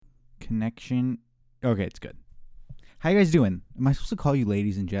connection. Okay, it's good. How you guys doing? Am I supposed to call you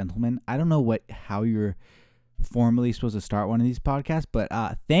ladies and gentlemen? I don't know how you're formally supposed to start one of these podcasts, but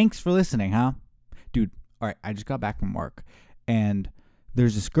thanks for listening, huh? Dude, all right, I just got back from work, and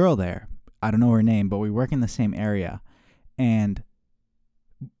there's this girl there. I don't know her name, but we work in the same area, and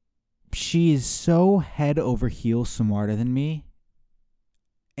she is so head over heels smarter than me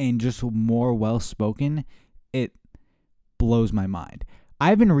and just more well-spoken. It blows my mind.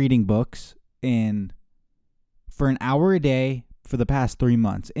 I've been reading books for an hour a day for the past 3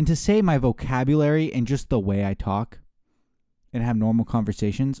 months. And to say my vocabulary and just the way I talk and have normal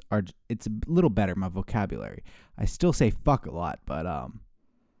conversations, it's a little better, my vocabulary. I still say fuck a lot, but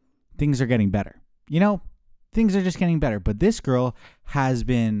things are getting better. Things are just getting better. But this girl has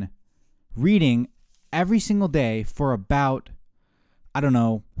been reading every single day for about,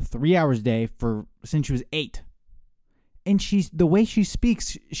 3 hours a day since she was 8. And the way she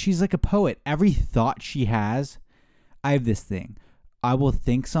speaks, she's like a poet. Every thought she has, I have this thing. I will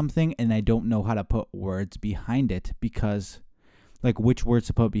think something and I don't know how to put words behind it because, like, which words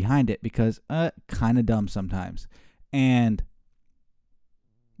to put behind it because, kind of dumb sometimes. And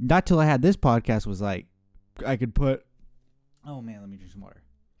not till I had this podcast was like, I could put, oh man, let me drink some water.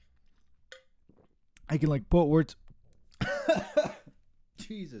 I could put words,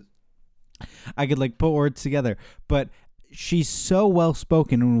 Jesus. I could put words together, but she's so well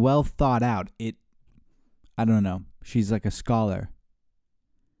spoken and well thought out. I don't know. She's like a scholar.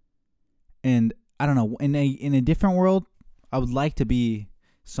 And I don't know, in a different world, I would like to be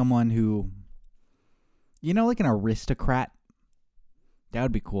someone who, like an aristocrat. That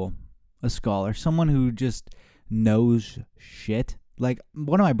would be cool. A scholar, someone who just knows shit. Like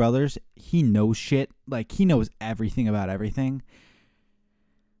one of my brothers, he knows shit. Like he knows everything about everything.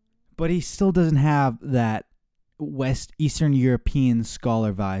 But he still doesn't have that Eastern European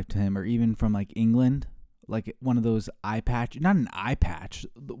scholar vibe to him, or even from like England, like one of those eye patch, not an eye patch.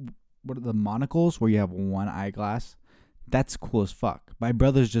 What are the monocles where you have one eyeglass? That's cool as fuck. My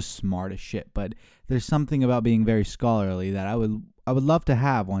brother's just smart as shit, but there's something about being very scholarly that I would love to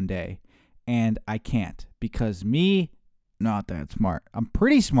have one day, and I can't because me, not that smart. I'm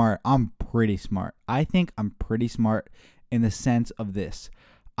pretty smart. I think I'm pretty smart in the sense of this.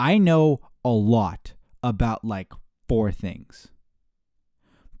 I know a lot about like 4 things.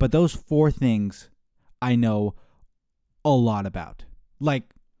 But those 4 things I know a lot about.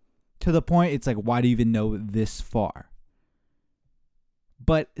 Like to the point it's like, why do you even know this far?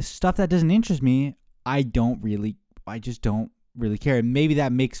 But stuff that doesn't interest me, I just don't really care. Maybe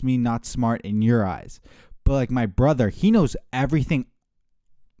that makes me not smart in your eyes. But like my brother, he knows everything.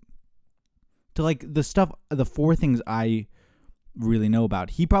 To like the 4 things I really know about.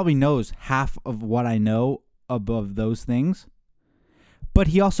 He probably knows half of what I know above those things. But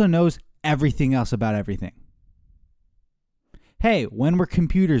he also knows everything else about everything. Hey, when were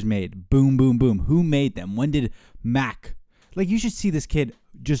computers made? Boom, boom, boom. Who made them? When did Mac? Like, you should see this kid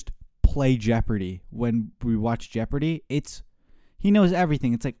just play Jeopardy. When we watch Jeopardy, he knows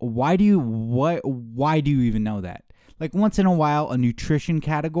everything. It's like, why do you even know that? Like, once in a while, a nutrition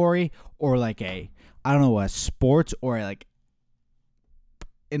category or like a sports or like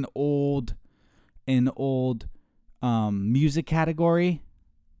an old music category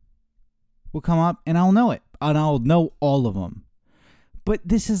will come up and I'll know it. And I'll know all of them. But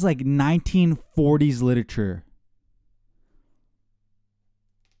this is like 1940s literature.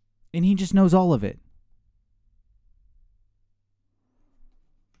 And he just knows all of it.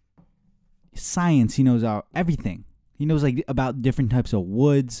 Science, he knows everything. He knows like about different types of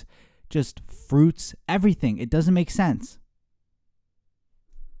woods, just fruits, everything. It doesn't make sense.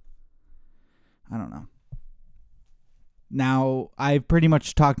 I don't know. Now, I've pretty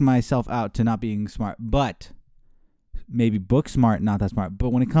much talked myself out to not being smart, but maybe book smart, not that smart. But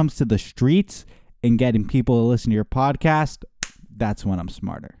when it comes to the streets and getting people to listen to your podcast, that's when I'm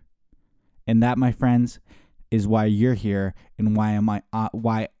smarter. And that, my friends, is why you're here and why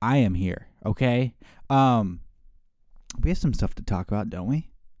I am here. Okay? We have some stuff to talk about, don't we?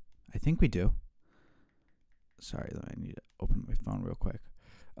 I think we do. Sorry, I need to open my phone real quick.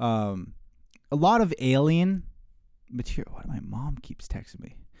 A lot of alien material. What? My mom keeps texting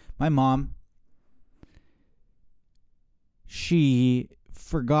me. My mom, she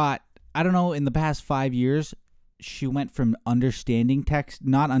forgot, I don't know, in the past 5 years, she went from not understanding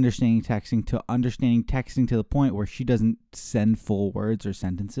texting to understanding texting to the point where she doesn't send full words or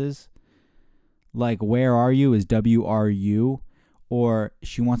sentences. Like, where are you is WRU. Or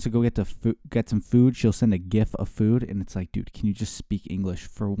she wants to go get some food. She'll send a GIF of food. And it's like, dude, can you just speak English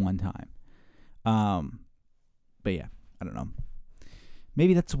for one time? But yeah, I don't know.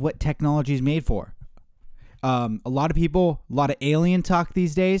 Maybe that's what technology is made for. A lot of people, a lot of alien talk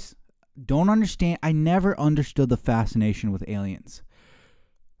these days. Don't understand. I never understood the fascination with aliens.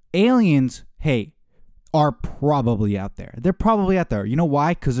 Aliens, hey, are probably out there. They're probably out there. You know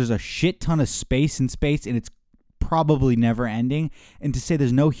why? Because there's a shit ton of space in space, and it's probably never ending. And to say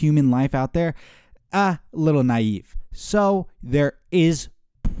there's no human life out there, a little naive. So there is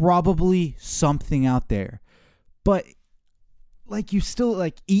probably something out there. But like, you still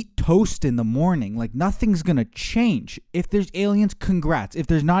like eat toast in the morning. Like, nothing's gonna change. If there's aliens, congrats. If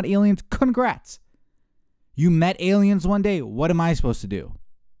there's not aliens, congrats. You met aliens one day. What am I supposed to do?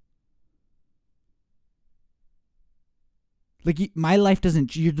 Like, my life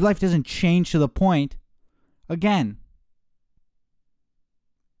doesn't, your life doesn't change to the point. Again,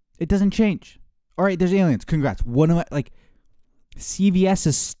 it doesn't change. All right, there's aliens. Congrats. What am I, like, CVS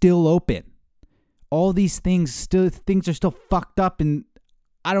is still open. All these things are still fucked up, and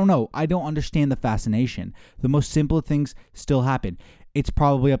I don't know. I don't understand the fascination. The most simple things still happen. It's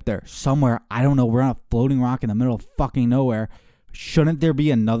probably up there somewhere. I don't know. We're on a floating rock in the middle of fucking nowhere. Shouldn't there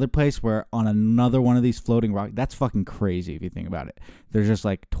be another place where on another one of these floating rocks? That's fucking crazy if you think about it. There's just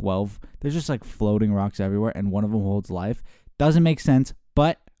like 12. There's just like floating rocks everywhere, and one of them holds life. Doesn't make sense.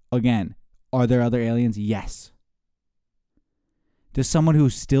 But again, are there other aliens? Yes. Does someone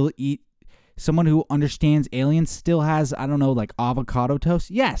who understands aliens still has, I don't know, like avocado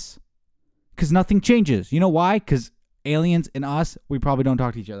toast? Yes. Because nothing changes. You know why? Because aliens and us, we probably don't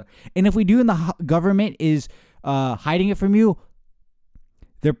talk to each other. And if we do, and the government is hiding it from you,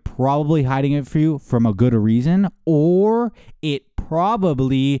 they're probably hiding it for you from a good reason, or it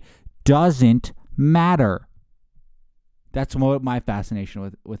probably doesn't matter. That's what my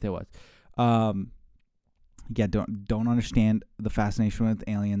fascination with it was. Yeah, don't understand the fascination with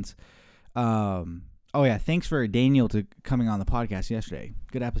aliens. Oh yeah, thanks for Daniel to coming on the podcast yesterday.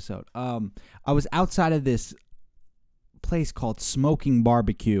 Good episode. I was outside of this place called Smoking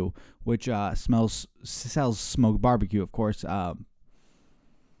Barbecue, which sells smoked barbecue, of course.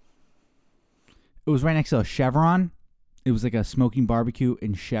 It was right next to a Chevron. It was like a smoking barbecue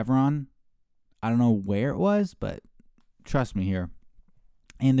in Chevron. I don't know where it was, but trust me here.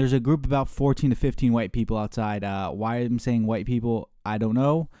 And there's a group of about 14 to 15 white people outside. Why I'm saying white people, I don't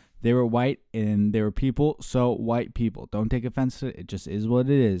know. They were white and they were people, so white people. Don't take offense to it. It just is what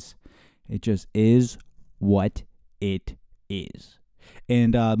it is. It just is what it is.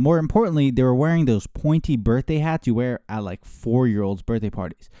 And more importantly, they were wearing those pointy birthday hats you wear at like 4-year-olds' birthday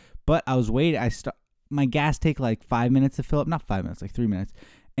parties. But I was waiting. My gas take like 5 minutes to fill up. Not 5 minutes, like 3 minutes.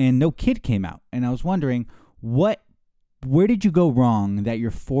 And no kid came out. And I was wondering, where did you go wrong that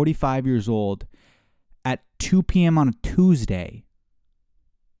you're 45 years old at 2 p.m. on a Tuesday,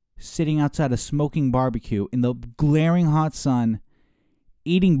 sitting outside a smoking barbecue in the glaring hot sun,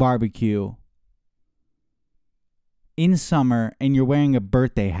 eating barbecue in summer, and you're wearing a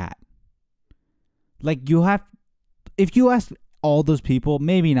birthday hat? Like, if you ask all those people,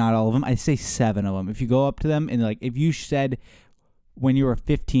 maybe not all of them, I say 7 of them. If you go up to them and like, if you said when you were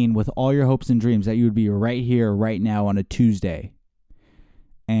 15 with all your hopes and dreams that you would be right here, right now on a Tuesday,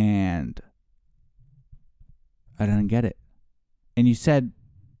 and I didn't get it, and you said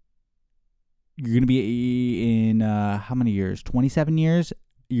you're going to be in, how many years? 27 years?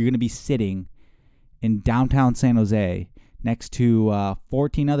 You're going to be sitting in downtown San Jose next to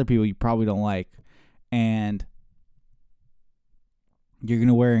 14 other people you probably don't like, and you're going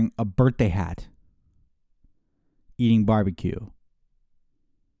to wearing a birthday hat, eating barbecue.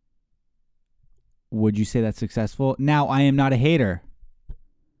 Would you say that's successful? Now, I am not a hater.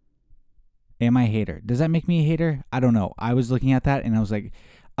 Am I a hater? Does that make me a hater? I don't know. I was looking at that and I was like,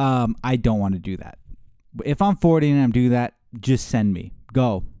 I don't want to do that. If I'm 40 and I'm doing that, just send me.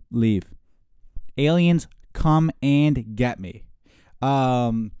 Go. Leave. Aliens, come and get me.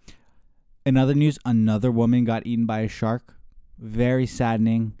 In other news, another woman got eaten by a shark. Very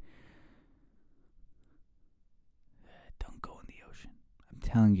saddening. Don't go in the ocean. I'm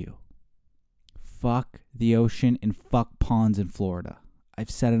telling you. Fuck the ocean and fuck ponds in Florida. I've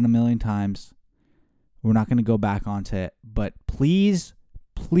said it a million times. We're not going to go back onto it. But please,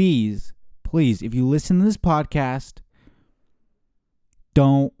 please, please, if you listen to this podcast,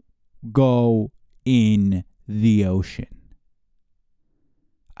 don't go in the ocean.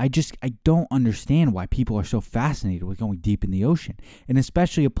 I don't understand why people are so fascinated with going deep in the ocean, and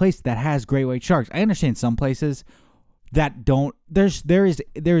especially a place that has great white sharks. I understand some places that don't. There's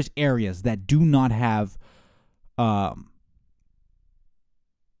areas that do not have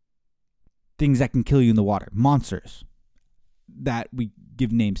things that can kill you in the water, monsters that we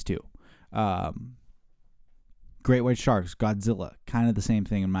give names to. Great white sharks, Godzilla, kind of the same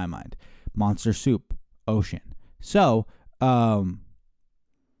thing in my mind. Monster soup, ocean. So,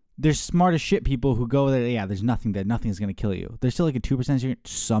 there's smart as shit people who go there. Yeah, there's nothing's gonna kill you. There's still like a 2% chance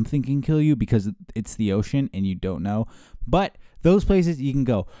something can kill you because it's the ocean and you don't know. But those places you can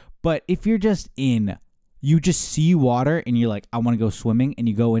go. But if you're you just see water and you're like, I want to go swimming, and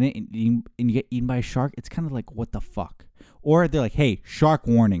you go in it and you get eaten by a shark, it's kind of like, what the fuck? Or they're like, hey, shark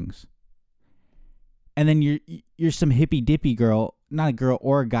warnings. And then you're some hippy dippy girl, not a girl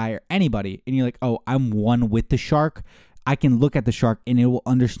or a guy or anybody, and you're like, oh, I'm one with the shark. I can look at the shark and it will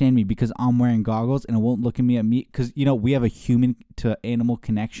understand me because I'm wearing goggles, and it won't look at me because, we have a human to animal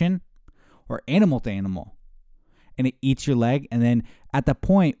connection, or animal to animal, and it eats your leg. And then at the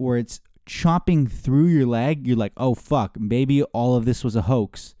point where it's chomping through your leg, you're like, oh fuck, maybe all of this was a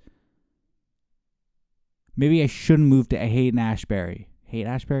hoax. Maybe I shouldn't move to Haight-Ashbury.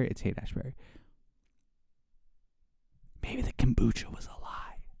 Haight-Ashbury? It's Haight-Ashbury. Maybe the kombucha was a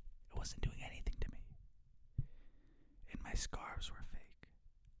lie. It wasn't doing anything to me. And my scarves were fake.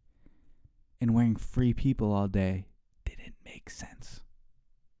 And wearing Free People all day didn't make sense.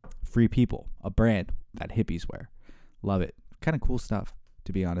 Free People, a brand that hippies wear. Love it. Kind of cool stuff,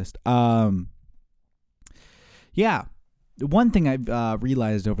 to be honest. Yeah. One thing I've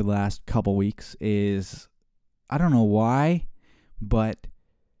realized over the last couple weeks is, I don't know why, but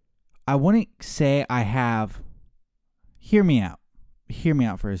I wouldn't say I have... Hear me out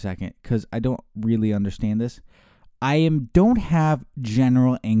for a second, because I don't really understand this. Don't have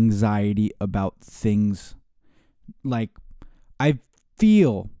general anxiety about things. Like, I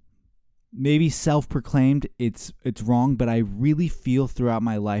feel, maybe self-proclaimed, it's wrong, but I really feel throughout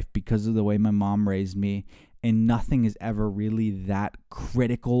my life, because of the way my mom raised me, and nothing is ever really that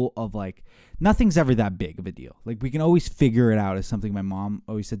critical of, like, nothing's ever that big of a deal. Like, we can always figure it out, is something my mom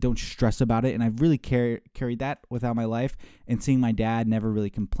always said. Don't stress about it. And I've really carried that without my life, and seeing my dad never really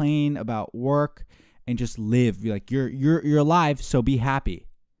complain about work and just live. Like, you're alive, so be happy.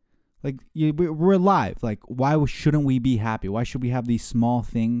 Like, we're alive. Like, why shouldn't we be happy? Why should we have these small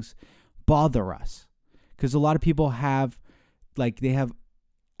things bother us? Because a lot of people have, I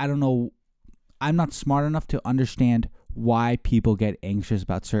don't know, I'm not smart enough to understand why people get anxious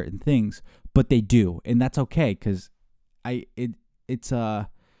about certain things, but they do, and that's okay, because let's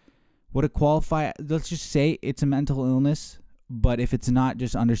just say it's a mental illness. But if it's not,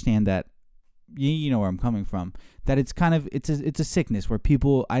 just understand that, you know where I'm coming from, that it's a sickness where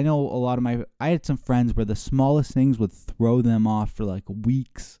people, I had some friends where the smallest things would throw them off for like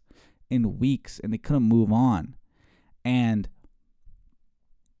weeks and weeks, and they couldn't move on. And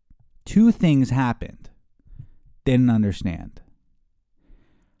two things happened. Didn't understand.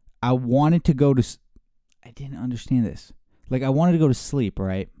 I didn't understand this. Like, I wanted to go to sleep,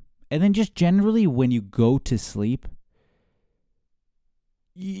 right? And then just generally when you go to sleep,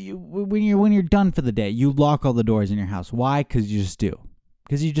 when you're done for the day, you lock all the doors in your house. Why? Because you just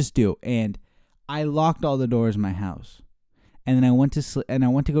do. And I locked all the doors in my house. And then I went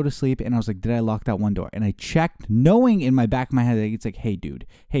to go to sleep, and I was like, did I lock that one door? And I checked, knowing in my back of my head, it's like, hey, dude,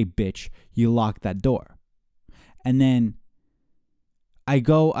 hey, bitch, you locked that door. And then I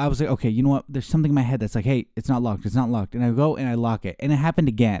was like, okay, you know what? There's something in my head that's like, hey, it's not locked. And I go and I lock it. And it happened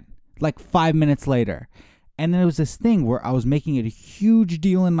again, like 5 minutes later. And then it was this thing where I was making it a huge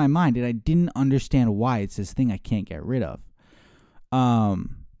deal in my mind, and I didn't understand why. It's this thing I can't get rid of.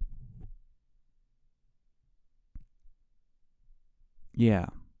 Yeah.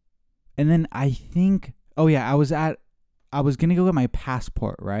 And then I think, I was going to go get my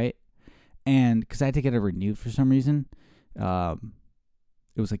passport, right? And because I had to get it renewed for some reason.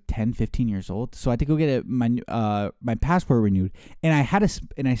 It was like 10, 15 years old. So I had to go get my passport renewed. And I had a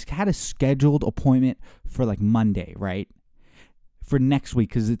scheduled appointment for like Monday, right? For next week,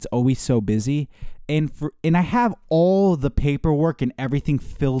 because it's always so busy. And I have all the paperwork and everything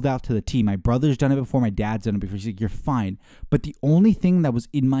filled out to the T. My brother's done it before. My dad's done it before. He's like, you're fine. But the only thing that was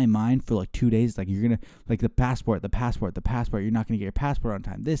in my mind for like 2 days, like, you're going to, like, the passport. You're not going to get your passport on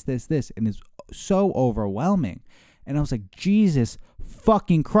time. This. And it's so overwhelming. And I was like, Jesus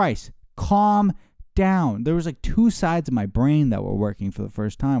fucking Christ, calm down. There was like two sides of my brain that were working for the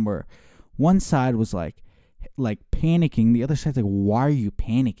first time, where one side was like panicking. The other side's like, why are you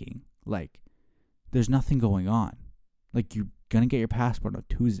panicking? Like, there's nothing going on. Like, you're going to get your passport on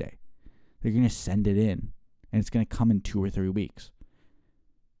Tuesday. They're going to send it in, and it's going to come in 2 or 3 weeks.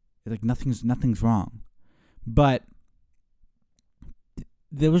 Like, nothing's wrong. But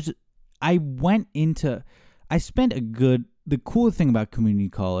the cool thing about community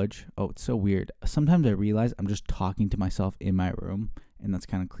college, it's so weird. Sometimes I realize I'm just talking to myself in my room, and that's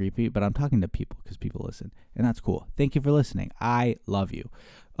kind of creepy, but I'm talking to people because people listen, and that's cool. Thank you for listening. I love you.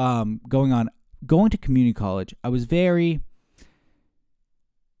 Going to community college, I was very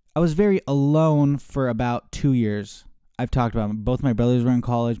alone for about 2 years. I've talked about it. Both my brothers were in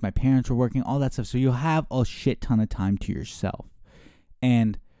college, my parents were working, all that stuff. So you'll have a shit ton of time to yourself.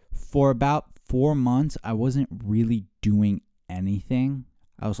 And for about 4 months, I wasn't really doing anything.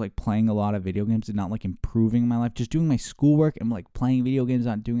 I was like playing a lot of video games and not like improving my life, just doing my schoolwork and like playing video games,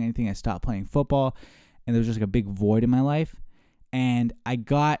 not doing anything. I stopped playing football, and there was just like a big void in my life. And I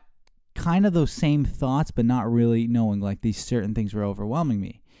got kind of those same thoughts, but not really knowing like these certain things were overwhelming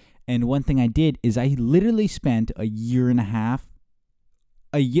me. And one thing I did is I literally spent a year and a half,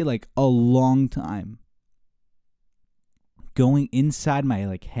 like a long time, going inside my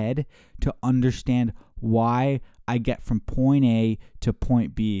like head to understand why I get from point A to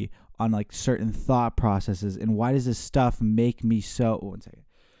point B on like certain thought processes, and why does this stuff make me so... One second.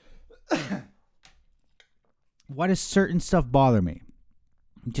 Why does certain stuff bother me?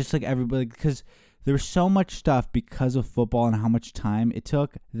 Just like everybody, because there was so much stuff because of football and how much time it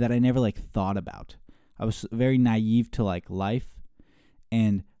took that I never like thought about. I was very naive to like life,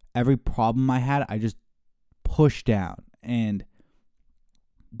 and every problem I had, I just pushed down. And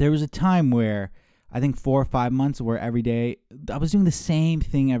there was a time where I think 4 or 5 months where every day I was doing the same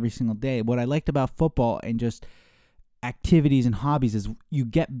thing every single day. What I liked about football and just activities and hobbies is you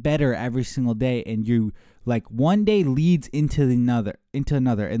get better every single day, and you like one day leads into another. And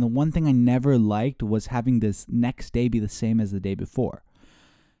the one thing I never liked was having this next day be the same as the day before.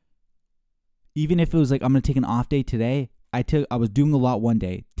 Even if it was like, I'm going to take an off day today, I was doing a lot one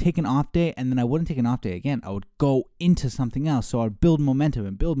day, take an off day, and then I wouldn't take an off day again. I would go into something else. So I'd build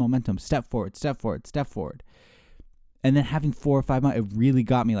momentum, step forward. And then having 4 or 5 months, it really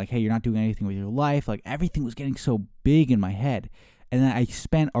got me like, hey, you're not doing anything with your life. Like everything was getting so big in my head. And then I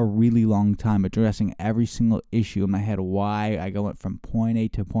spent a really long time addressing every single issue in my head, why I went from point A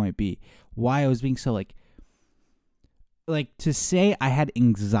to point B, why I was being so like to say I had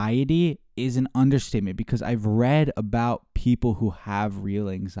anxiety is an understatement, because I've read about people who have real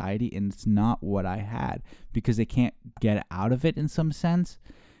anxiety, and it's not what I had, because they can't get out of it in some sense.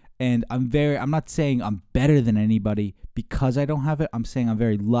 And I'm not saying I'm better than anybody because I don't have it. I'm saying I'm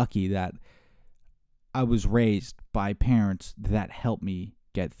very lucky that I was raised by parents that helped me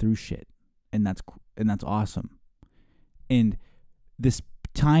get through shit. And that's awesome. And this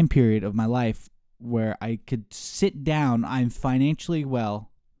time period of my life where I could sit down, I'm financially well.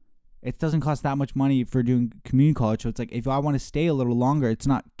 It doesn't cost that much money for doing community college. So it's like, if I want to stay a little longer, it's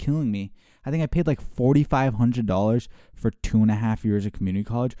not killing me. I think I paid like $4,500 for 2.5 years of community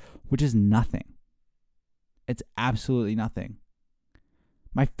college, which is nothing. It's absolutely nothing.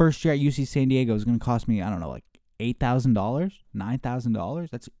 My first year at UC San Diego is going to cost me, I don't know, like $8,000, $9,000.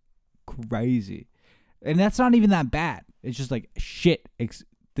 That's crazy. And that's not even that bad. It's just like, shit,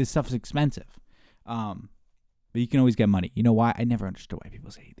 this stuff's expensive. But you can always get money. You know why? I never understood why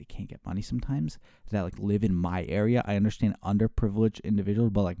people say they can't get money sometimes that like live in my area. I understand underprivileged individuals,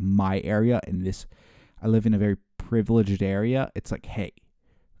 but like my area I live in a very privileged area. It's like, hey,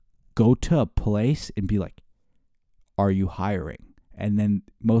 go to a place and be like, are you hiring? And then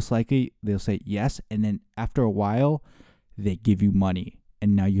most likely they'll say yes. And then after a while, they give you money,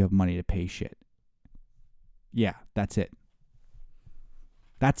 and now you have money to pay shit. Yeah, that's it.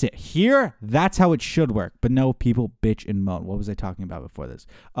 That's it. Here, that's how it should work. But no, people bitch and moan. What was I talking about before this?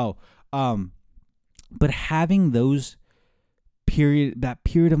 But having that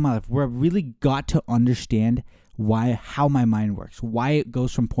period of my life where I really got to understand how my mind works, why it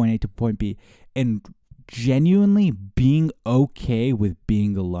goes from point A to point B, and genuinely being okay with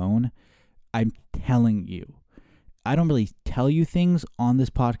being alone. I'm telling you, I don't really tell you things on this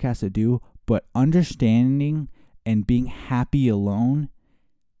podcast to do, but understanding and being happy alone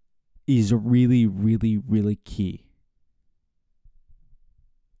is really, really, really key.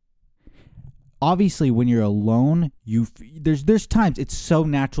 Obviously, when you're alone, there's times it's so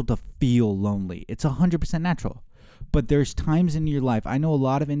natural to feel lonely. It's 100% natural. But there's times in your life, I know a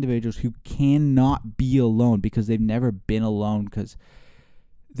lot of individuals who cannot be alone because they've never been alone, because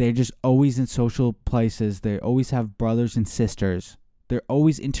they're just always in social places. They always have brothers and sisters. They're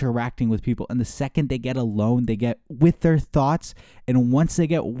always interacting with people. And the second they get alone, they get with their thoughts. And once they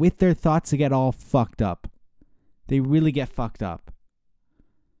get with their thoughts, they get all fucked up. They really get fucked up.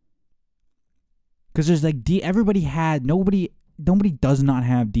 Because there's like, nobody does not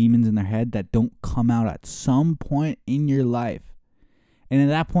have demons in their head that don't come out at some point in your life. And at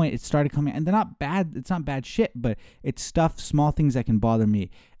that point, it started coming, and they're not bad. It's not bad shit, but it's stuff, small things that can bother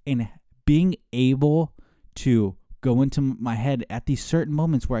me. And being able to go into my head at these certain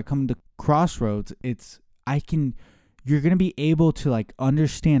moments where I come to crossroads, you're going to be able to like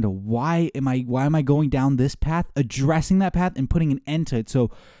understand why am I going down this path, addressing that path and putting an end to it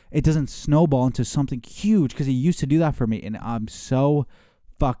so it doesn't snowball into something huge, because it used to do that for me. And I'm so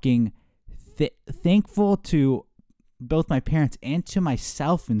fucking thankful to both my parents and to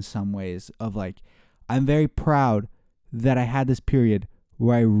myself in some ways of like, I'm very proud that I had this period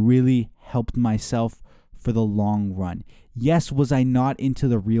where I really helped myself for the long run. Yes, was I not into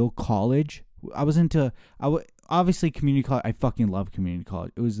the real college? Obviously community college. I fucking love community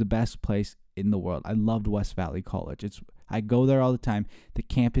college. It was the best place in the world. I loved West Valley College. I go there all the time. The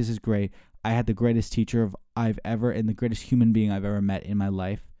campus is great. I had the greatest teacher I've ever, and the greatest human being I've ever met in my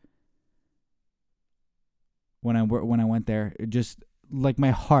life. When I went there, it just like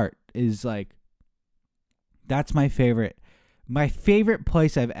my heart is like, that's my favorite. My favorite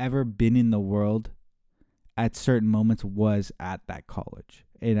place I've ever been in the world at certain moments was at that college.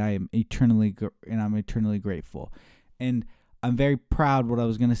 And I'm eternally grateful. And I'm very proud, what I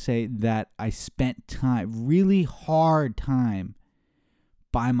was going to say, that I spent time, really hard time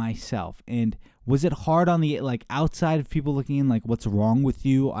by myself. And was it hard on the like outside of people looking in, like what's wrong with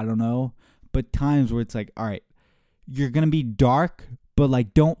you? I don't know. But times where it's like, all right, you're going to be dark, but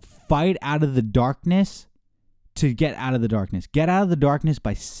like don't fight out of the darkness to get out of the darkness. Get out of the darkness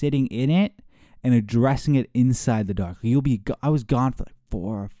by sitting in it and addressing it inside the dark. I was gone for like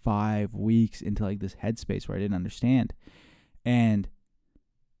 4 or 5 weeks into like this headspace where I didn't understand. And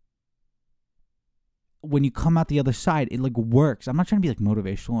when you come out the other side, it like works. I'm not trying to be like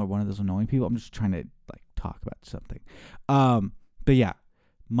motivational or one of those annoying people. I'm just trying to like talk about something. But yeah,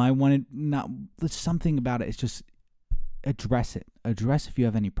 there's something about it. It's just address it. Address if you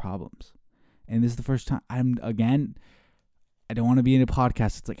have any problems. And this is the first time I don't want to be in a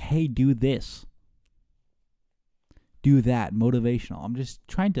podcast. It's like, hey, do this. Do that. Motivational. I'm just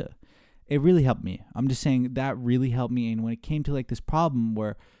trying to, it really helped me. I'm just saying that really helped me. And when it came to like this problem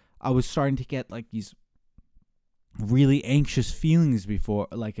where I was starting to get like these really anxious feelings before,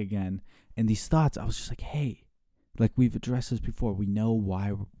 like again, and these thoughts, I was just like, hey, like we've addressed this before. We know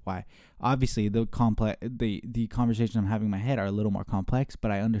why. Obviously the conversations I'm having in my head are a little more complex,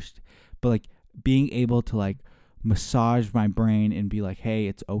 but I understand, but like being able to like massage my brain and be like, hey,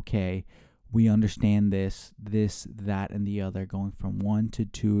 it's okay. We understand this, that, and the other, going from 1 to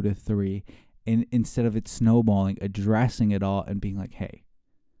 2 to 3. And instead of it snowballing, addressing it all and being like, hey,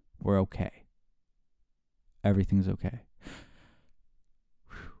 we're okay. Everything's okay.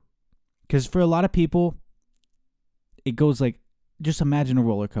 Because for a lot of people, it goes like, just imagine a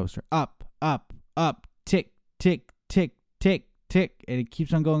roller coaster. Up, up, up, tick, tick, tick, tick, tick. And it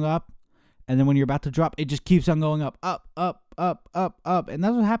keeps on going up. And then when you're about to drop, it just keeps on going up, up, up, up, up, up. And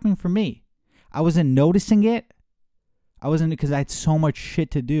that's what's happening for me. I wasn't noticing it. Because I had so much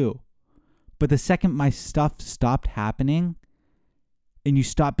shit to do. But the second my stuff stopped happening and you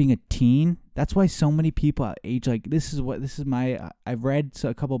stop being a teen, that's why so many people at age like, I've read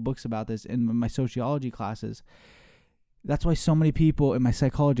a couple of books about this in my sociology classes. That's why so many people in my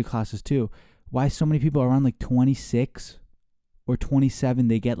psychology classes too, why so many people around like 26 or 27,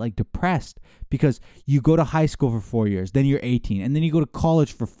 they get like depressed because you go to high school for 4 years, then you're 18, and then you go to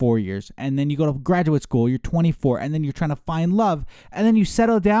college for 4 years, and then you go to graduate school, you're 24, and then you're trying to find love, and then you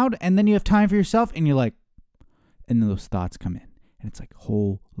settle down, and then you have time for yourself, and you're like, and then those thoughts come in, and it's like,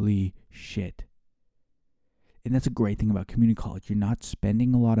 holy shit. And that's a great thing about community college. You're not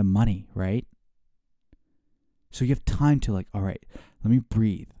spending a lot of money, right? So you have time to like, all right, let me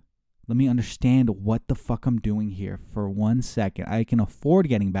breathe. Let me understand what the fuck I'm doing here for 1 second. I can afford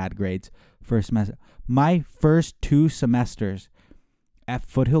getting bad grades for a semester. My first 2 semesters at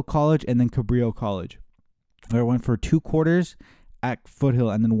Foothill College and then Cabrillo College, where I went for 2 quarters at Foothill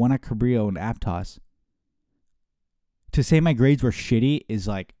and then 1 at Cabrillo and Aptos. To say my grades were shitty is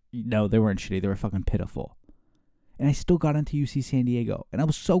like, no, they weren't shitty. They were fucking pitiful. And I still got into UC San Diego. And I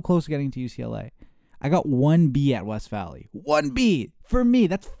was so close to getting to UCLA. I got 1 B at West Valley. 1 B for me.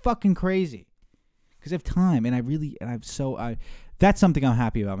 That's fucking crazy. Because I have time, and that's something I'm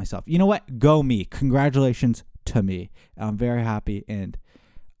happy about myself. You know what? Go me. Congratulations to me. I'm very happy, and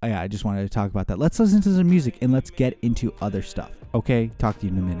I just wanted to talk about that. Let's listen to some music, and let's get into other stuff. Okay? Talk to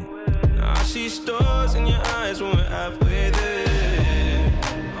you in a minute. I see stars in your eyes when we're halfway there.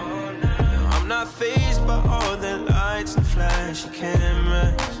 I'm not fazed by all the lights and flashy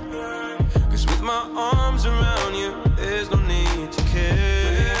cameras. With my arms around you, there's no need to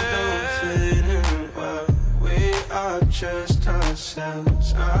care. We don't fit in well. We are just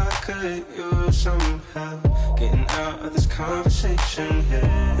ourselves. I could use some help getting out of this conversation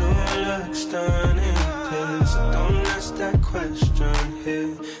here. Your looks done in this. Don't ask that question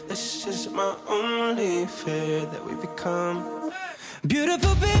here. This is my only fear, that we become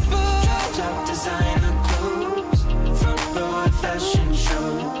beautiful people. Top designer clothes, front row at fashion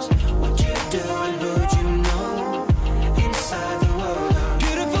shows. What you do and who'd you know inside the world?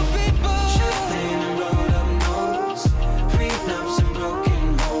 Beautiful people, champagne and rolled up nose, prenups and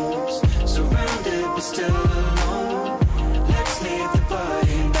broken homes, surrounded but still alone. Let's leave the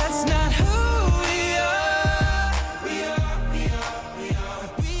party. That's not who we are.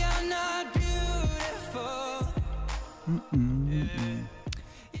 We are not beautiful.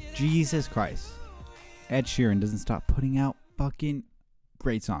 Jesus Christ. Ed Sheeran doesn't stop putting out fucking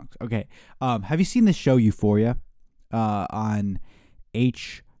great songs. Okay. Have you seen the show Euphoria on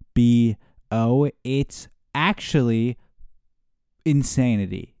HBO? It's actually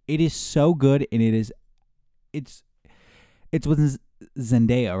insanity. It is so good, and it's with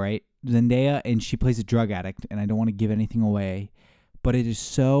Zendaya, right? Zendaya, and she plays a drug addict, and I don't want to give anything away, but it is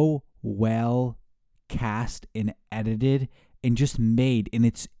so well cast and edited and just made, and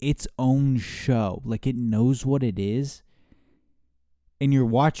it's its own show. Like, it knows what it is, and you're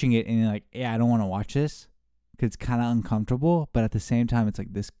watching it and you're like, yeah, I don't want to watch this because it's kind of uncomfortable, but at the same time it's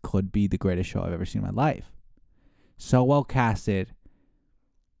like, this could be the greatest show I've ever seen in my life. So well casted.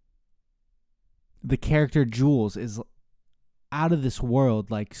 The character Jules is out of this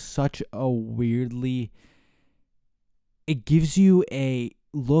world, like such a weirdly, it gives you a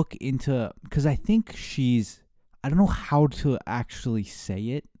look into, because I think I don't know how to actually say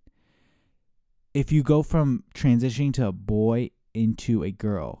it. If you go from transitioning to a boy into a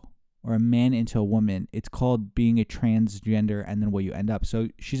girl or a man into a woman, it's called being a transgender, and then what you end up. So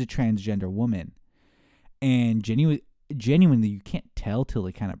she's a transgender woman. And genuinely, you can't tell till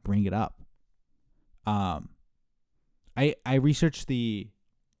they kind of bring it up. I researched the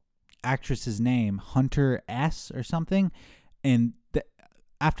actress's name, Hunter S. or something, and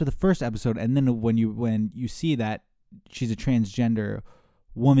after the first episode, and then when you see that she's a transgender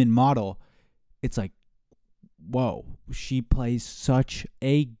woman model, it's like, whoa, she plays such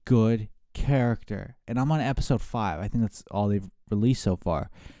a good character. And I'm on episode 5. I think that's all they've released so far.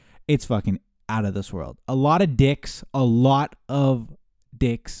 It's fucking out of this world. A lot of dicks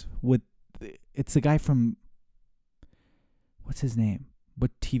with, it's the guy from, what's his name?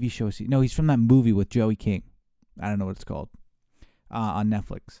 What TV show is he? No, he's from that movie with Joey King. I don't know what it's called. On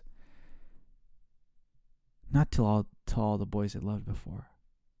Netflix. Not to all the boys I loved before.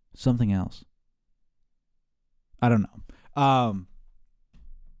 Something else. I don't know. I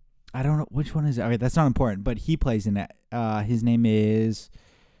don't know which one is it. Okay, that's not important, but he plays in it. His name is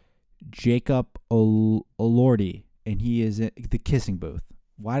Jacob Elordi, and he is in The Kissing Booth.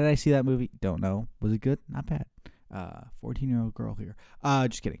 Why did I see that movie? Don't know. Was it good? Not bad. 14-year-old girl here.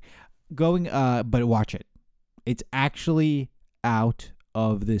 Just kidding. But watch it. It's actually out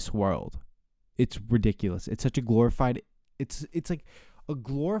of this world. It's ridiculous. It's such a glorified. It's like a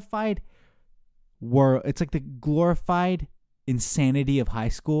glorified world. It's like the glorified insanity of high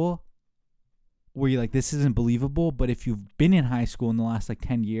school, where you're like, this isn't believable. But if you've been in high school in the last like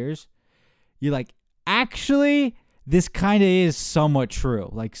 10 years, you're like, actually, this kind of is somewhat true.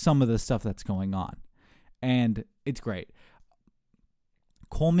 Like some of the stuff that's going on, and it's great.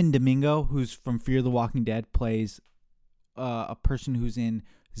 Coleman Domingo, who's from Fear the Walking Dead, plays a person who's in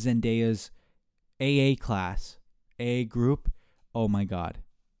Zendaya's AA class, AA group. Oh my God.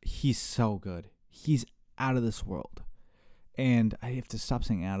 He's so good. He's out of this world. And I have to stop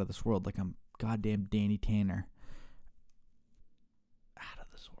saying out of this world like I'm goddamn Danny Tanner. Out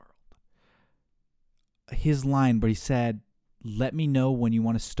of this world. His line, but he said, let me know when you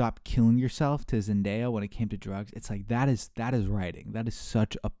want to stop killing yourself, to Zendaya when it came to drugs. It's like, that is writing. That is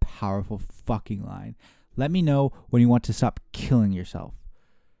such a powerful fucking line. Let me know when you want to stop killing yourself.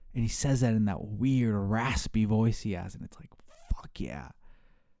 And he says that in that weird, raspy voice he has. And it's like, fuck yeah.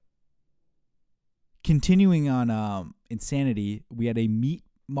 Continuing on insanity, we had a Meat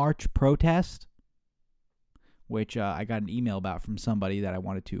March protest, which I got an email about from somebody that I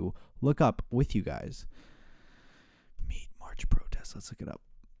wanted to look up with you guys. Meat March protest. Let's look it up.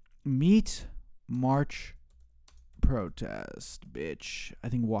 Meat March protest, bitch. I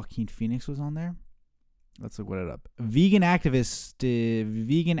think Joaquin Phoenix was on there. Let's look it up. Vegan activist,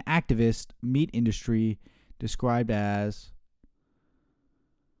 meat industry described as,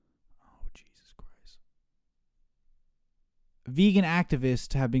 oh Jesus Christ. Vegan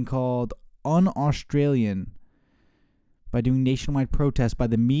activists have been called un-Australian by doing nationwide protests by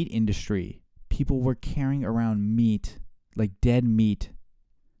the meat industry. People were carrying around meat, like dead meat,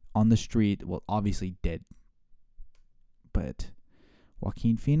 on the street. Well, obviously dead. But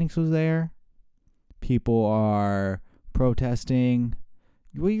Joaquin Phoenix was there. People are protesting.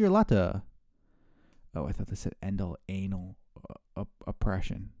 Well, you're allowed to. Oh, I thought this said anal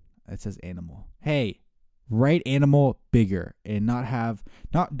oppression. It says animal. Hey, write animal bigger and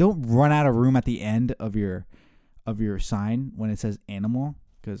don't run out of room at the end of your sign when it says animal,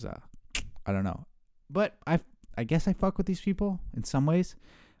 because I don't know. But I guess I fuck with these people in some ways.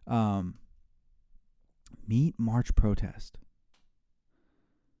 Meat March protest.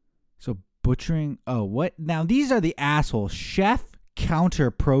 So butchering. Oh, what? Now these are the assholes. Chef counter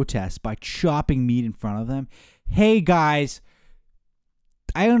protest by chopping meat in front of them. Hey guys,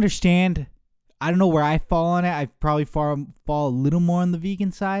 I understand. I don't know where I fall on it. I probably fall a little more on the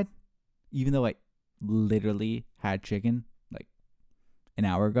vegan side, even though I literally had chicken like an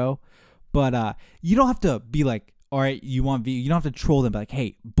hour ago. But you don't have to be like, all right, you want vegan. You don't have to troll them, be like,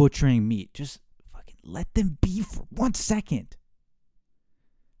 hey, butchering meat. Just fucking let them be for 1 second.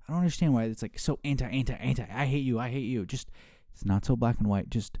 I don't understand why it's like so anti. I hate you. Just, it's not so black and white.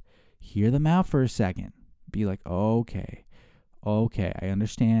 Just hear them out for a second. Be like, okay, I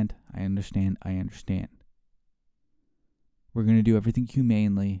understand. We're going to do everything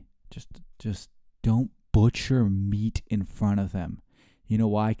humanely. Just don't butcher meat in front of them. You know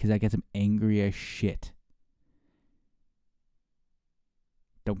why? Because that gets them angry as shit.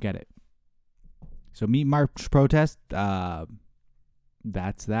 Don't get it. So Meat March protest,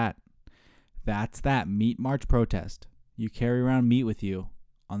 that's that. Meat March protest. You carry around meat with you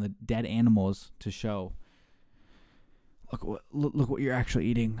on the dead animals to show. Look what you're actually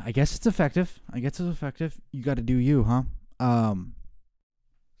eating. I guess it's effective. You got to do you, huh?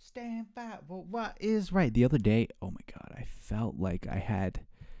 Stand by. Well, what is right? The other day, oh my God, I felt like I had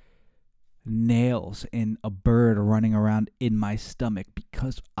nails and a bird running around in my stomach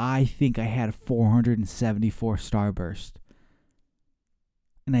because I think I had a 474 starburst.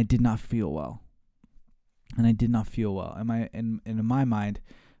 And I did not feel well. In my mind,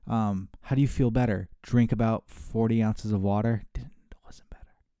 how do you feel better? Drink about 40 ounces of water.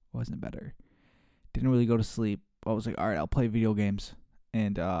 Wasn't better. Didn't really go to sleep. I was like, all right, I'll play video games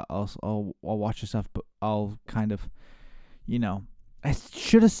and I'll watch stuff, but I'll kind of, I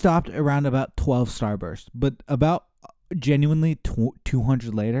should have stopped around about 12 starburst, but about genuinely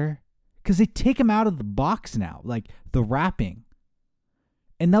 200 later, because they take them out of the box now, like the wrapping.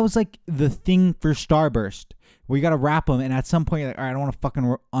 And that was like the thing for Starburst, where you got to wrap them. And at some point, you're like, all right, I don't want to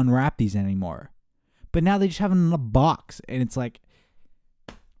fucking unwrap these anymore. But now they just have them in a box. And it's like,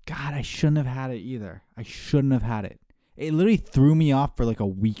 God, I shouldn't have had it either. It literally threw me off for like a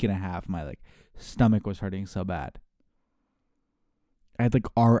week and a half. My stomach was hurting so bad. I had like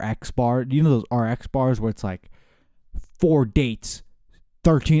RX bar. You know those RX bars where it's like 4 dates,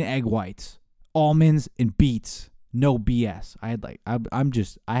 13 egg whites, almonds, and beets. No BS. I had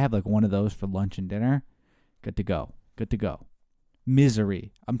I have like one of those for lunch and dinner. Good to go.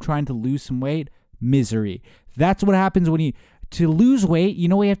 Misery. I'm trying to lose some weight. Misery. That's what happens when to lose weight. You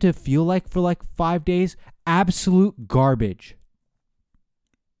know what you have to feel like for like 5 days? Absolute garbage.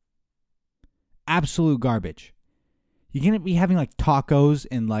 You're going to be having like tacos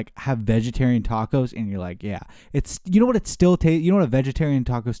and like have vegetarian tacos and you're like, yeah. It's, you know what it still tastes, you know what a vegetarian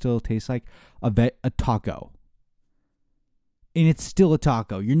taco still tastes like? A taco. And it's still a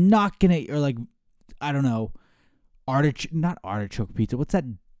taco. You're not going to, or like, I don't know, not artichoke pizza. What's that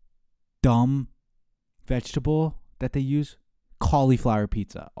dumb vegetable that they use? Cauliflower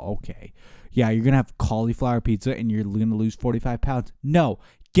pizza. Okay. Yeah, you're going to have cauliflower pizza and you're going to lose 45 pounds. No.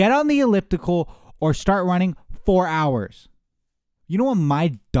 Get on the elliptical or start running 4 hours. You know what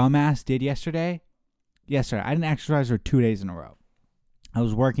my dumbass did yesterday? I didn't exercise for 2 days in a row. I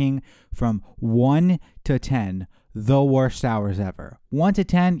was working from 1 to 10, the worst hours ever. 1 to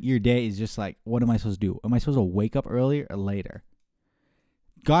 10, your day is just like, what am I supposed to do? Am I supposed to wake up earlier or later?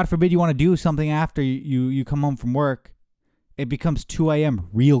 God forbid you want to do something after you come home from work. It becomes 2 a.m.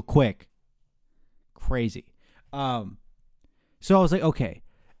 real quick. Crazy. So I was like, okay.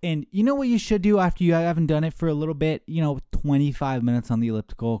 And you know what you should do after you haven't done it for a little bit? 25 minutes on the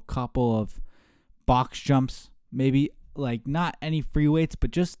elliptical, couple of box jumps, maybe like not any free weights,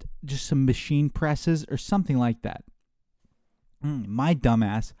 but just some machine presses or something like that. My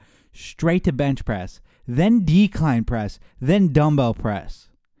dumbass, straight to bench press, then decline press, then dumbbell press,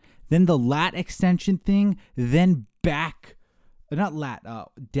 then the lat extension thing, then back,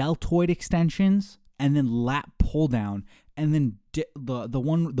 deltoid extensions, and then lat pull down, and then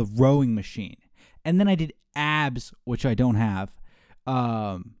the rowing machine, and then I did abs, which I don't have,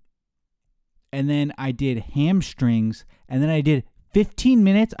 and then I did hamstrings, and then I did 15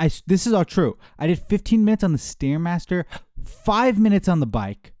 minutes. This is all true. I did 15 minutes on the Stairmaster, 5 minutes on the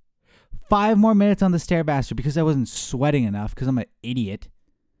bike, 5 more minutes on the Stairmaster because I wasn't sweating enough because I'm an idiot.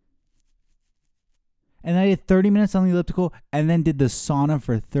 And then I did 30 minutes on the elliptical and then did the sauna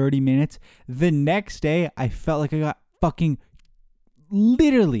for 30 minutes. The next day, I felt like I got fucking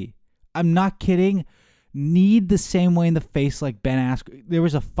literally, I'm not kidding, kneed the same way in the face like Ben Askren. There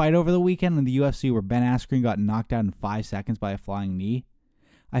was a fight over the weekend in the UFC where Ben Askren got knocked out in 5 seconds by a flying knee.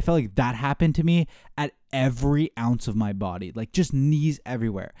 I felt like that happened to me at every ounce of my body, like just knees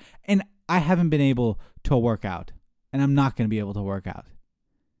everywhere. And I haven't been able to work out, and I'm not going to be able to work out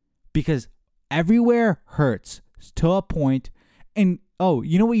because everywhere hurts to a point. And oh,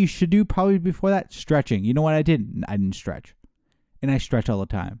 you know what you should do probably before that? Stretching. You know what I did? I didn't stretch. And I stretch all the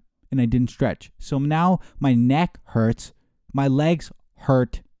time. And I didn't stretch. So now my neck hurts. My legs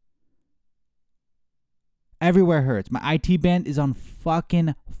hurt. Everywhere hurts. My IT band is on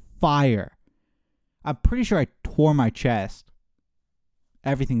fucking fire. I'm pretty sure I tore my chest.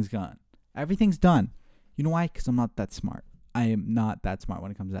 Everything's gone. Everything's done. You know why? Because I'm not that smart. I am not that smart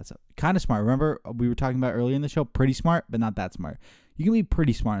when it comes to that stuff. Kind of smart. Remember we were talking about earlier in the show? Pretty smart, but not that smart. You can be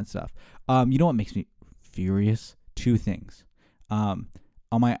pretty smart and stuff. You know what makes me furious? 2 things. On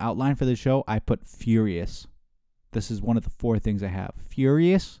my outline for the show, I put furious. This is one of the 4 things I have.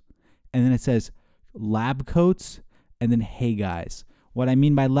 Furious, and then it says lab coats, and then hey guys. What I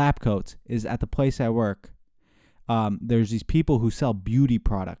mean by lab coats is at the place I work, there's these people who sell beauty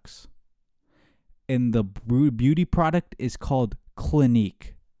products. And the beauty product is called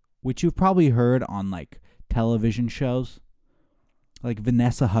Clinique, which you've probably heard on like television shows. Like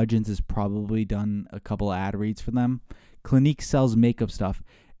Vanessa Hudgens has probably done a couple of ad reads for them. Clinique sells makeup stuff.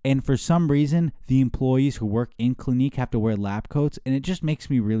 And for some reason, the employees who work in Clinique have to wear lab coats. And it just makes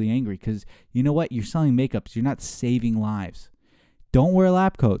me really angry because you know what? You're selling makeups. You're not saving lives. Don't wear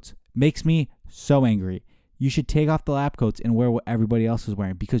lab coats. Makes me so angry. You should take off the lab coats and wear what everybody else is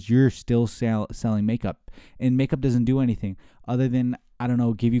wearing because you're still selling makeup. And makeup doesn't do anything other than, I don't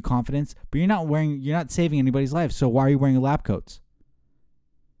know, give you confidence. But you're not saving anybody's life. So why are you wearing lab coats?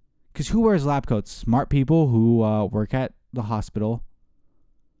 Because who wears lab coats? Smart people who work at the hospital.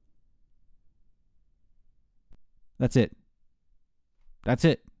 That's it.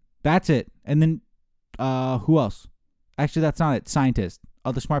 And then who else? Actually, that's not it. Scientists.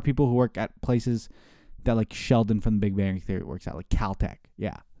 Other smart people who work at places that like Sheldon from the Big Bang Theory works at, like Caltech.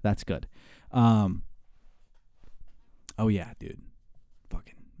 Yeah, that's good. Oh yeah, dude.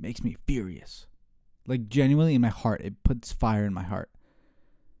 Fucking makes me furious. Like genuinely in my heart. It puts fire in my heart.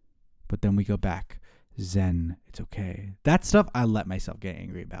 But then we go back. Zen. It's okay. That stuff I let myself get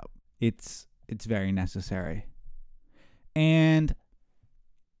angry about. It's very necessary. And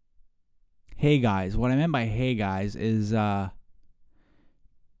hey guys. What I meant by hey guys is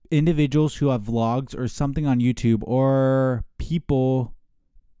individuals who have vlogs or something on YouTube or people.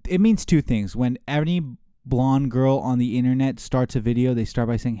 It means 2 things. When any blonde girl on the internet starts a video, they start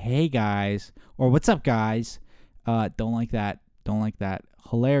by saying, hey guys, or what's up guys. Don't like that.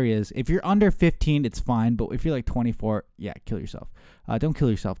 Hilarious. If you're under 15, it's fine. But if you're like 24, yeah, kill yourself. Don't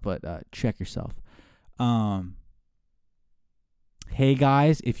kill yourself, but check yourself. Hey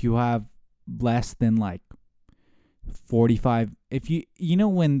guys, if you have less than like 45, if you know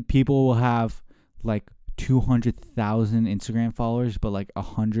when people will have like 200,000 Instagram followers, but like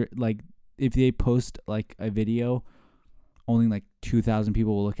 100, like if they post like a video, only like 2,000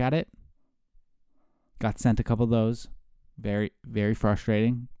 people will look at it. Got sent a couple of those. Very, very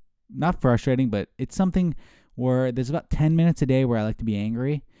frustrating. Not frustrating, but it's something where there's about 10 minutes a day where I like to be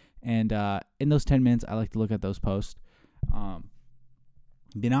angry. And in those 10 minutes, I like to look at those posts.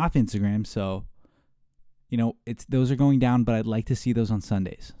 Been off Instagram, so, you know, those are going down, but I'd like to see those on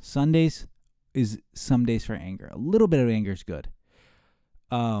Sundays. Sundays is some days for anger. A little bit of anger is good.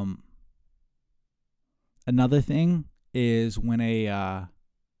 Another thing is when a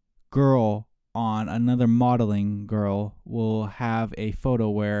girl on another modeling girl will have a photo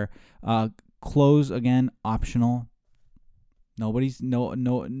where clothes, again, optional.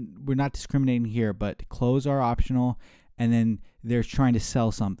 We're not discriminating here, but clothes are optional, and then they're trying to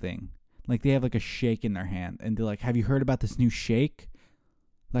sell something. Like they have like a shake in their hand, and they're like, have you heard about this new shake?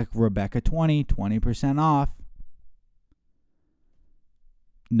 Like Rebecca 20% off.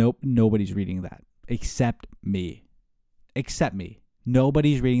 Nope, nobody's reading that except me.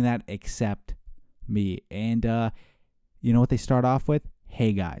 Nobody's reading that except me. And you know what they start off with?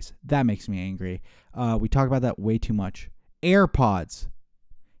 Hey guys. That makes me angry. We talk about that way too much. AirPods,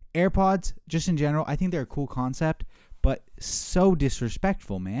 just in general, I think they're a cool concept, but so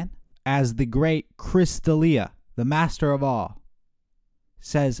disrespectful, man. As the great Chris D'Elia, the master of all,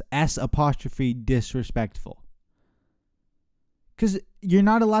 says S apostrophe disrespectful. Because you're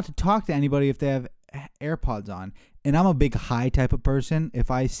not allowed to talk to anybody if they have AirPods on. And I'm a big high type of person.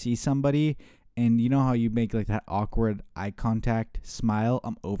 If I see somebody and you know how you make like that awkward eye contact smile,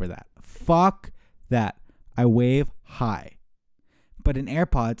 I'm over that. Fuck that. I wave hi. But in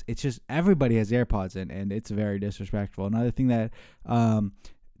AirPods, it's just everybody has AirPods in, and it's very disrespectful. Another thing that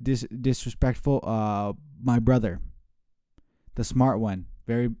disrespectful, my brother, the smart one,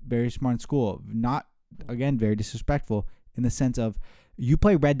 very, very smart in school. Not, again, very disrespectful in the sense of you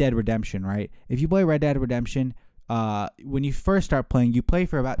play Red Dead Redemption, right? If you play Red Dead Redemption, when you first start playing, you play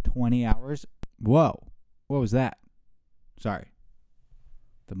for about 20 hours. Whoa. What was that? Sorry.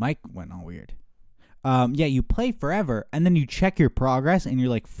 The mic went all weird. Yeah, you play forever, and then you check your progress, and you're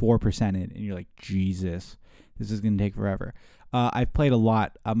like 4% in, and you're like, Jesus, this is going to take forever. I've played a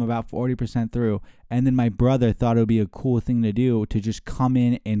lot. I'm about 40% through, and then my brother thought it would be a cool thing to do to just come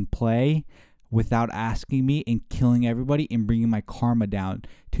in and play without asking me and killing everybody and bringing my karma down.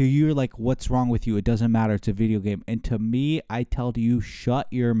 To you, you're like, what's wrong with you? It doesn't matter. It's a video game. And to me, I tell you, shut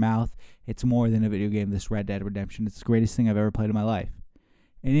your mouth. It's more than a video game, this Red Dead Redemption. It's the greatest thing I've ever played in my life.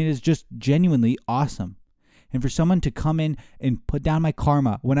 And it is just genuinely awesome. And for someone to come in and put down my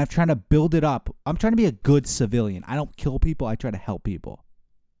karma when I'm trying to build it up, I'm trying to be a good civilian. I don't kill people. I try to help people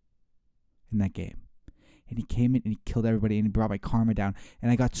in that game. And he came in and he killed everybody and he brought my karma down. And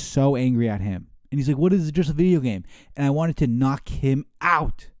I got so angry at him. And he's like, what is it? Just a video game. And I wanted to knock him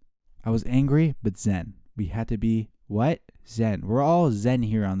out. I was angry, but zen. We had to be what? Zen. We're all zen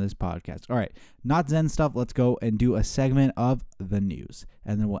here on this podcast. All right. Not zen stuff. Let's go and do a segment of the news.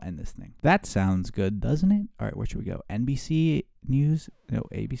 And then we'll end this thing. That sounds good, doesn't it? All right. Where should we go? NBC News? No,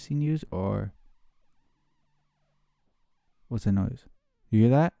 ABC News? Or what's the noise? You hear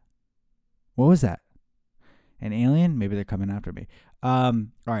that? What was that? An alien? Maybe they're coming after me. All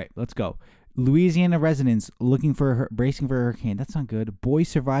right, let's go. Louisiana residents bracing for a hurricane. That's not good. Boy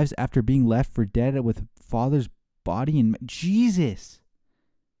survives after being left for dead with father's body in Jesus.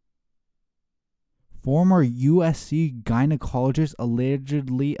 Former USC gynecologist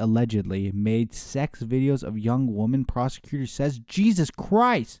allegedly made sex videos of young woman. Prosecutor says, Jesus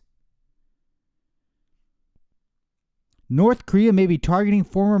Christ. North Korea may be targeting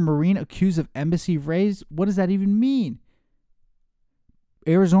former Marine accused of embassy raids. What does that even mean?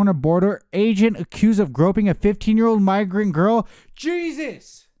 Arizona border agent accused of groping a 15-year-old migrant girl.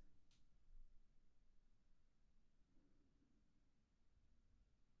 Jesus!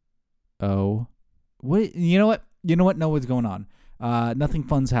 Oh. What? You know what? No, what's going on? Nothing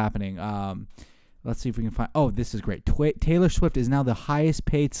fun's happening. Let's see if we can find... Oh, this is great. Taylor Swift is now the highest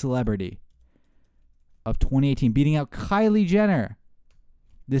paid celebrity of 2018, beating out Kylie Jenner.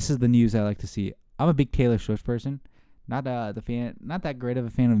 This is the news I like to see. I'm a big Taylor Swift person. Not that great of a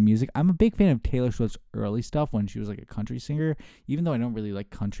fan of music. I'm a big fan of Taylor Swift's early stuff when she was like a country singer. Even though I don't really like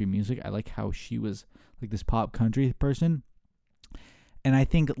country music, I like how she was like this pop country person. And I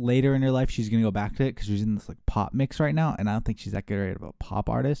think later in her life she's gonna go back to it because she's in this like pop mix right now, and I don't think she's that great of a pop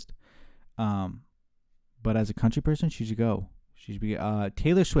artist. But as a country person, she should go. She should be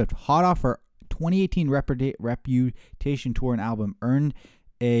Taylor Swift, hot off her 2018 Reputation tour and album, earned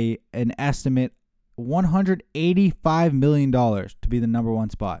an estimate $185 million to be the number one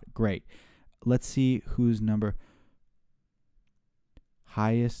spot. Great. Let's see who's number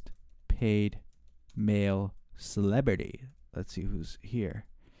highest paid male celebrity. Let's see who's here.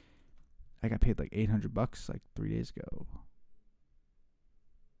 I got paid like $800 like 3 days ago.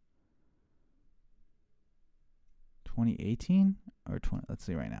 2018 or 20? Let's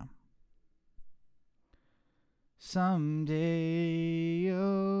see right now. Someday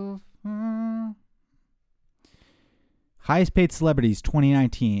highest paid celebrities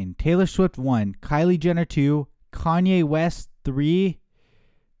 2019. Taylor Swift 1, Kylie Jenner 2, Kanye West 3,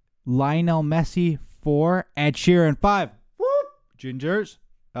 Lionel Messi 4, Ed Sheeran 5. Whoop! Gingers.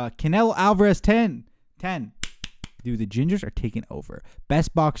 Canelo Alvarez 10. Dude, the Gingers are taking over.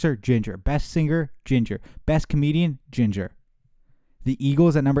 Best boxer, Ginger. Best singer, Ginger. Best comedian, Ginger. The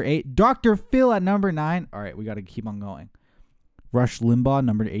Eagles at number 8. Dr. Phil at number 9. All right, we got to keep on going. Rush Limbaugh,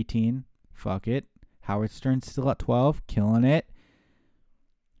 number 18. Fuck it. Howard Stern still at 12. Killing it.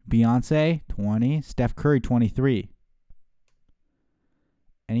 Beyonce, 20. Steph Curry, 23.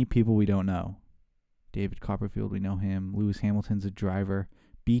 Any people we don't know. David Copperfield, we know him. Lewis Hamilton's a driver.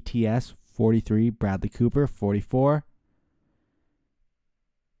 BTS, 43. Bradley Cooper, 44.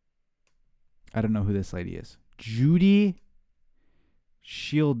 I don't know who this lady is. Judy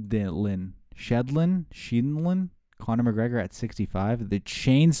Shedlin. Conor McGregor at 65. The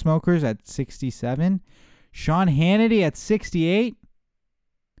Chainsmokers at 67. Sean Hannity at 68.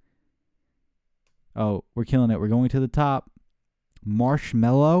 Oh, we're killing it. We're going to the top.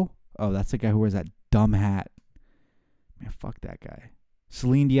 Marshmello. Oh, that's the guy who wears that dumb hat. Man, fuck that guy.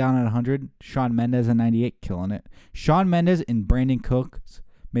 Celine Dion at 100. Shawn Mendes at 98. Killing it. Shawn Mendes and Brandon Cooks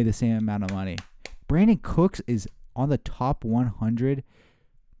made the same amount of money. Brandon Cooks is on the top 100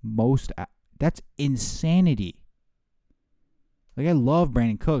 most. That's insanity. Like, I love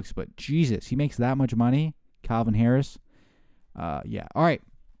Brandon Cooks, but Jesus, he makes that much money. Calvin Harris. Yeah. All right.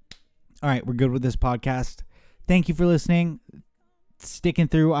 We're good with this podcast. Thank you for listening. Sticking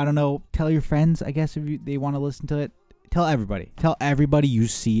through. I don't know. Tell your friends, I guess, if they want to listen to it. Tell everybody. Tell everybody you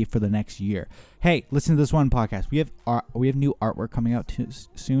see for the next year. Hey, listen to this one podcast. We have new artwork coming out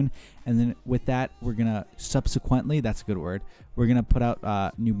soon, and then with that, we're gonna subsequently. That's a good word. We're gonna put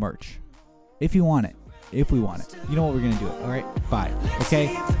out new merch. If you want it. If we want it. You know what we're gonna do. All right. Bye. Okay.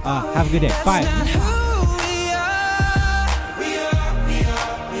 Have a good day. Bye.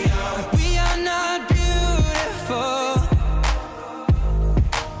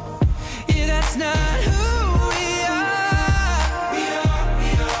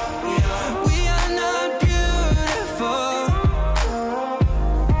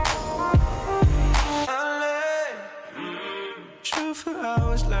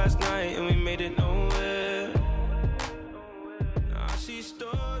 Last night and we made it nowhere. Now I see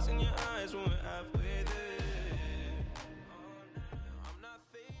stars in your eyes when we're halfway.